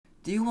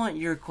Do you want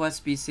your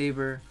Quest Beat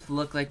Saber to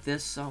look like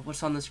this,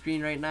 what's on the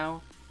screen right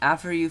now?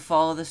 After you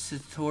follow this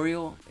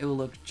tutorial, it will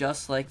look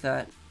just like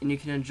that, and you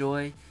can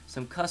enjoy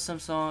some custom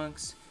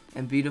songs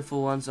and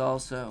beautiful ones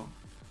also.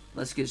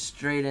 Let's get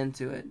straight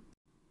into it.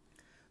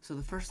 So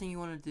the first thing you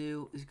want to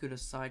do is go to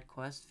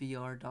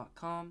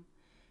SideQuestVR.com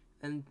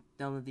and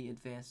download the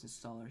advanced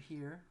installer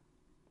here.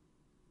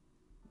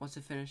 Once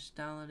it finishes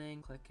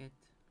downloading, click it,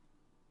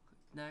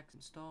 click next,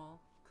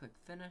 install, click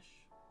finish.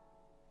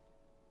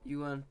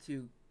 You want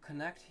to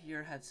connect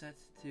your headset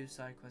to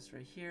SideQuest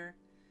right here.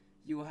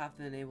 You will have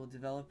to enable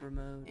developer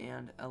mode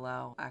and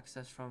allow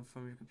access from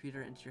your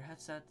computer into your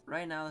headset.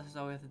 Right now, this is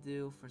all we have to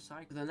do for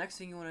SideQuest. The next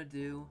thing you want to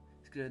do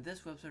is go to this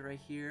website right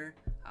here.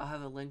 I'll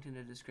have a link in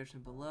the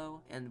description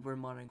below, and we're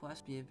modding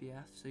Quest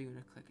BMBF. So you're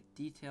going to click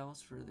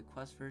details for the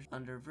Quest version.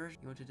 Under version,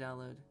 you want to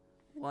download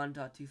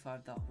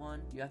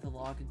 1.25.1. You have to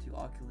log into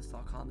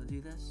Oculus.com to do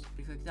this.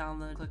 You click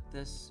download, click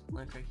this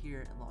link right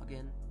here, and log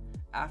in.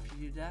 After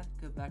you do that,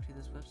 go back to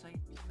this website,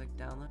 click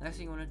download. Next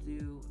thing you want to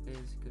do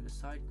is go to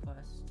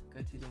SideQuest,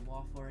 go to the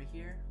waffle right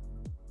here,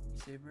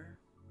 Saber,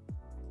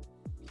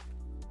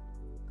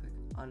 click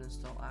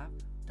uninstall app,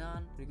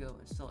 done. You go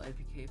install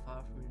APK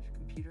file from your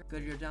computer. Go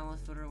to your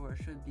download folder where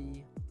it should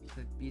be,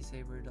 click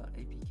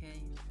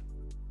beatsaber.apk.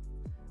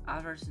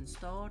 After it's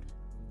installed,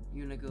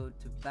 you're going to go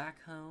to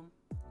back home,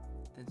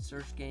 then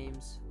search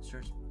games,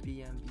 search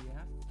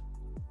BMBF,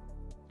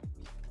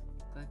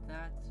 click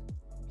that.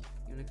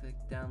 You're going to click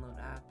download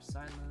app,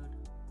 sideload,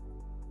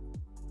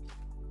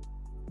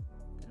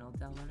 then I'll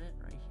download it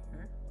right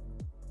here,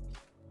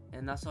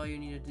 and that's all you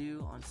need to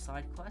do on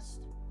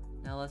SideQuest.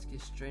 Now let's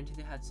get straight into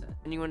the headset,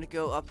 and you want to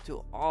go up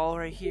to all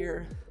right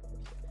here,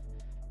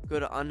 go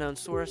to unknown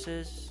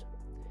sources,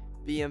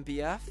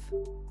 BMBF,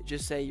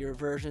 just say your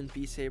version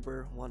Beat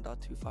Saber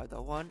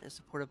 1.25.1 is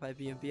supported by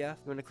BMBF.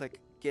 You want to click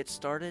get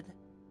started,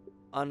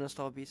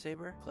 uninstall Beat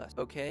Saber, click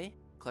OK,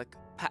 click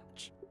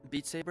patch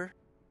Beat Saber.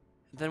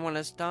 Then when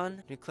it's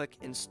done, you click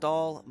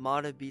install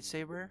modded Beat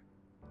Saber.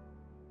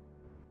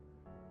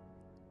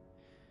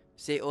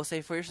 It'll say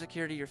for your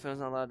security, your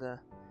phone's not allowed to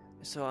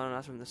install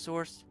unannounced from the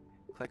source.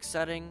 Click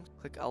settings,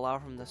 click allow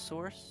from the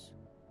source.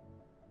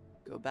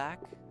 Go back,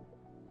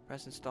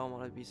 press install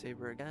modded Beat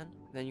Saber again.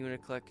 Then you want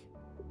to click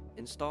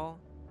install.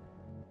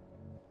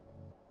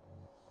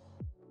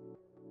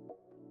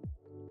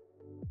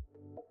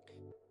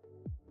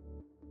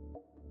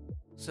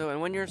 So, and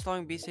when you're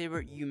installing Beat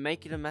Saber, you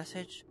make it a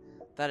message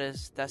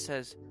that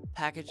says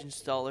package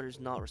installer is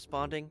not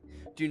responding.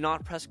 Do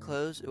not press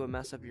close, it will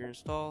mess up your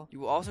install.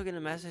 You will also get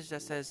a message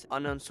that says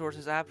unknown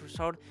sources app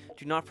installed.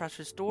 Do not press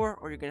restore,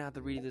 or you're gonna have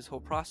to redo this whole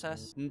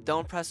process.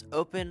 Don't press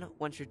open.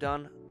 Once you're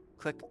done,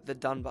 click the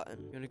done button.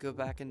 You're gonna go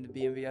back into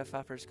BMBF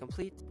after it's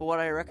complete. But what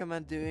I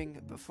recommend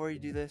doing before you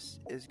do this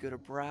is go to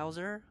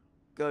browser,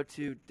 go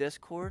to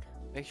Discord,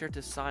 make sure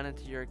to sign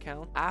into your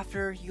account.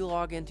 After you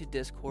log into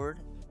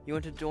Discord, you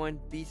want to join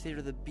Beat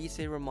Saber, the Beat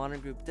Saber Modern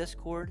Group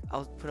Discord.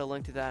 I'll put a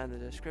link to that in the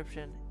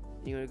description.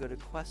 You want to go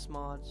to Quest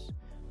Mods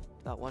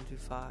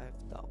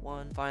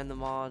 .125.1. Find the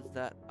mods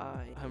that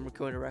I'm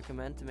going to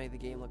recommend to make the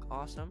game look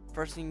awesome.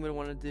 First thing you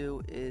want to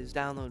do is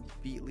download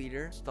Beat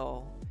Leader,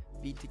 install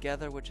Beat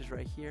Together, which is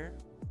right here.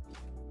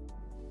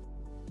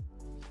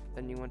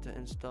 Then you want to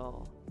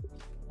install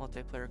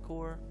Multiplayer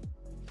Core.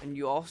 And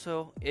you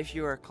also, if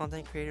you are a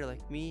content creator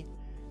like me,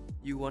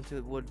 you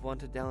would want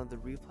to download the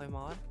Replay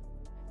mod.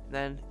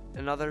 Then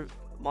another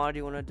mod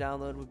you want to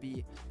download would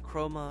be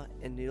Chroma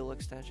and Noodle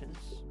Extensions.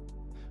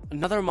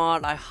 Another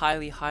mod I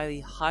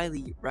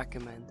highly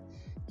recommend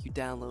you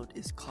download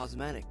is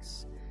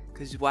Cosmetics,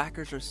 because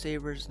whackers are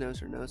sabers,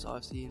 notes are notes,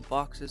 obviously, and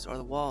boxes are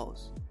the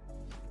walls.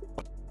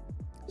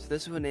 So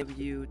this will enable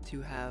you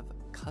to have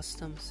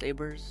custom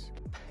sabers,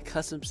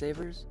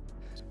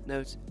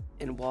 notes,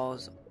 and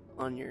walls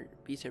on your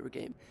Beat Saber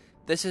game.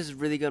 This is a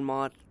really good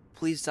mod.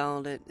 Please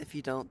download it. If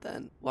you don't,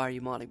 then why are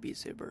you modding Beat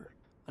Saber?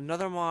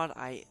 Another mod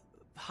I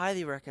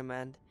highly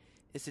recommend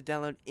is to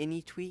download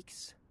any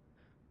tweaks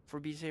for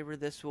Beat Saber.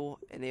 This will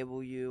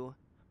enable you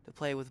to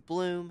play with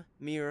bloom,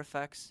 mirror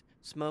effects,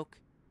 smoke,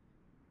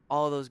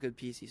 all of those good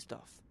PC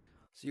stuff.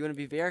 So you want to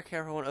be very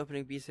careful when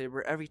opening Beat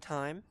Saber every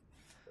time.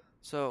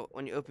 So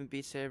when you open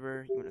Beat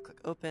Saber, you want to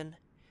click open.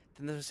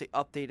 Then this will say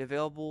update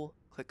available.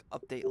 Click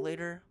update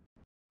later.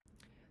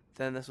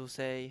 Then this will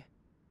say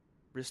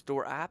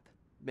restore app.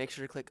 Make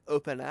sure to click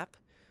open app.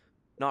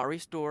 Not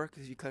restore,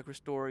 because if you click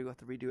restore, you have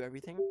to redo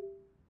everything.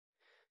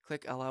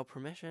 Click allow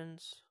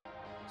permissions.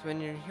 So when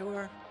you're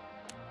here,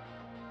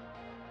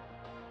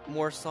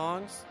 more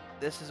songs,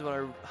 this is what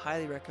I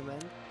highly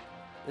recommend.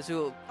 This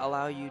will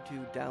allow you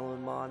to download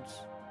mods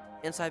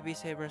inside Beat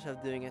Saber instead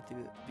of doing it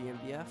through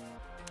BMBF.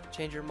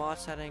 Change your mod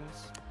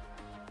settings.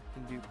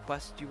 You can do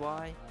Quest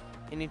UI,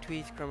 any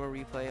tweaks, chroma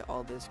replay,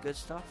 all this good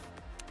stuff.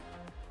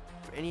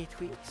 For any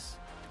tweaks,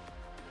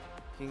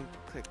 you can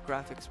click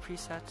graphics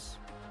presets.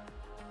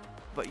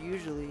 But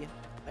usually,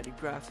 I do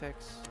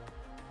graphics.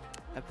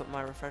 I put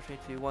my refresh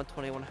rate to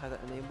 120 when I have that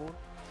enabled.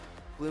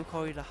 Bloom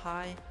quality to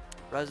high.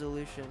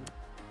 Resolution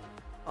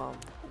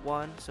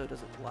 1, so it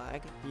doesn't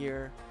lag.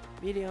 Here,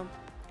 medium,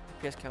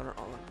 FPS counter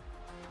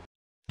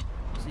on.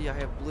 See, I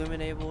have bloom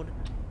enabled,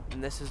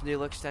 and this is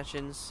Noodle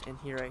Extensions in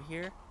here right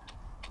here.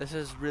 This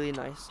is really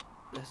nice.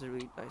 This is a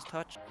really nice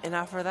touch. And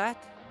after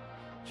that,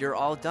 you're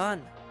all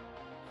done.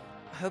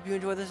 I hope you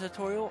enjoyed this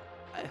tutorial.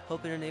 I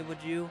hope it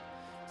enabled you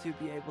to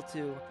be able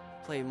to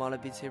play Mono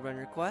Beat Saber on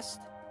your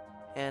Quest.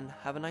 And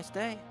have a nice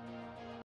day.